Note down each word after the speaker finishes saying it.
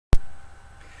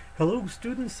Hello,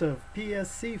 students of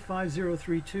PSC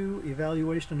 5032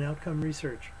 Evaluation and Outcome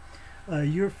Research.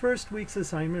 Your first week's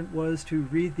assignment was to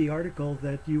read the article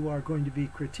that you are going to be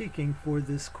critiquing for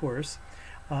this course,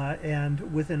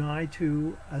 and with an eye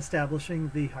to establishing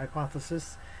the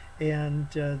hypothesis. And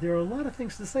there are a lot of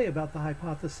things to say about the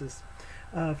hypothesis.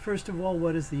 First of all,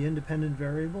 what is the independent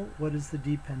variable? What is the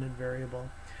dependent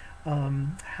variable?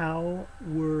 How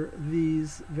were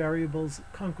these variables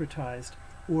concretized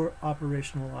or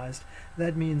operationalized?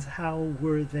 That means how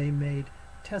were they made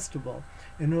testable?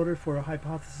 In order for a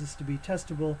hypothesis to be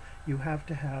testable, you have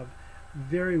to have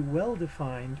very well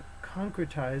defined,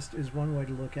 concretized is one way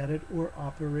to look at it, or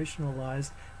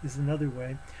operationalized is another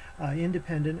way,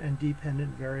 independent and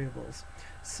dependent variables.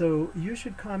 So you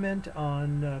should comment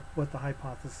on what the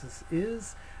hypothesis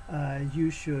is. You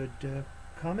should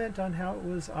comment on how it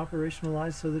was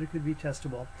operationalized so that it could be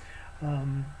testable.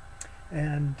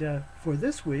 For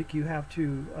this week, you have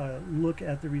to look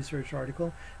at the research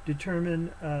article,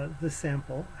 determine the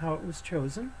sample, how it was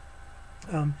chosen,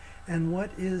 and what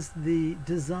is the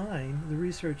design, the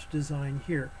research design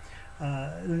here.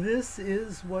 This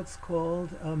is what's called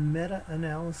a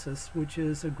meta-analysis, which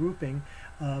is a grouping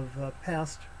of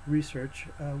past research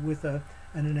with an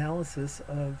analysis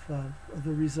of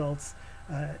the results,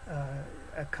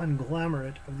 a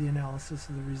conglomerate of the analysis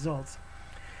of the results.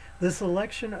 The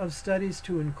selection of studies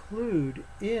to include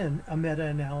in a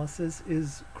meta-analysis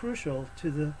is crucial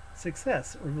to the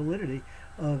success or validity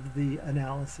of the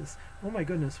analysis. Oh my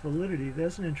goodness, validity,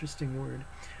 that's an interesting word.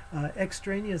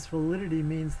 Extraneous validity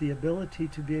means the ability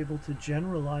to be able to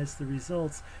generalize the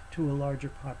results to a larger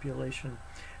population.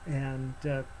 And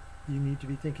you need to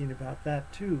be thinking about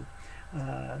that too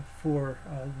for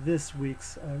this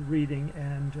week's reading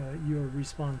and your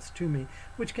response to me,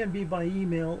 which can be by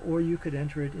email, or you could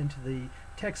enter it into the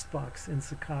text box in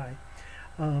Sakai.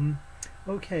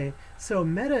 Okay, so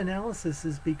meta-analysis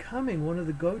is becoming one of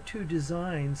the go-to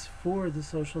designs for the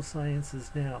social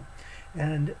sciences now.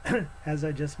 And as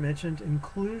I just mentioned,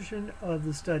 inclusion of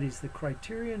the studies, the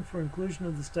criterion for inclusion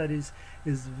of the studies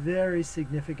is very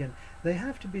significant. They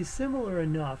have to be similar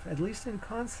enough, at least in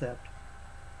concept,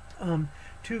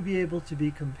 to be able to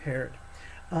be compared.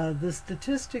 The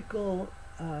statistical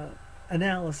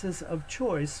analysis of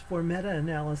choice for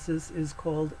meta-analysis is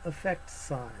called effect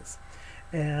size.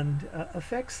 And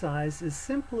effect size is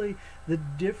simply the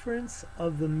difference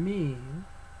of the mean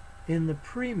in the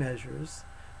pre-measures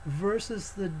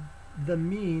versus the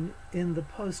mean in the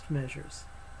post-measures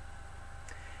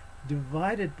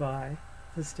divided by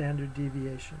the standard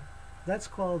deviation. That's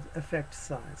called effect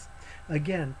size.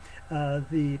 Again,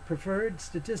 the preferred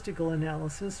statistical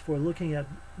analysis for looking at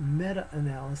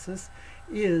meta-analysis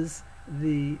is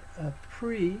the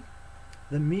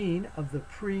mean of the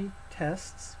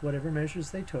pre-tests, whatever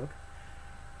measures they took,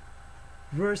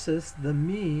 versus the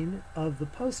mean of the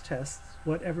post-tests,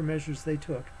 whatever measures they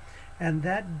took. And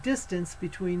that distance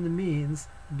between the means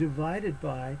divided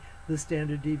by the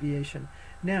standard deviation.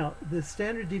 Now, the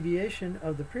standard deviation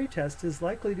of the pretest is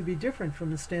likely to be different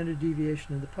from the standard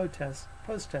deviation of the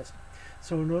post-test.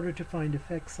 So in order to find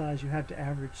effect size, you have to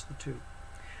average the two.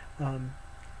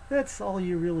 That's all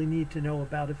you really need to know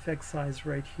about effect size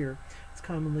right here. It's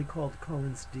commonly called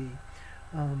Cohen's d.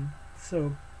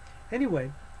 So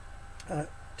anyway,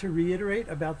 to reiterate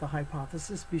about the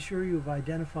hypothesis, be sure you've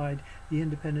identified the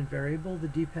independent variable, the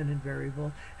dependent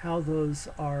variable, how those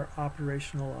are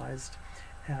operationalized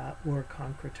or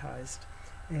concretized.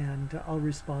 And I'll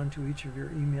respond to each of your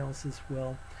emails as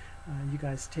well. You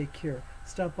guys take care.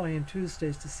 Stop by on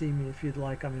Tuesdays to see me if you'd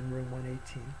like. I'm in room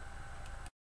 118.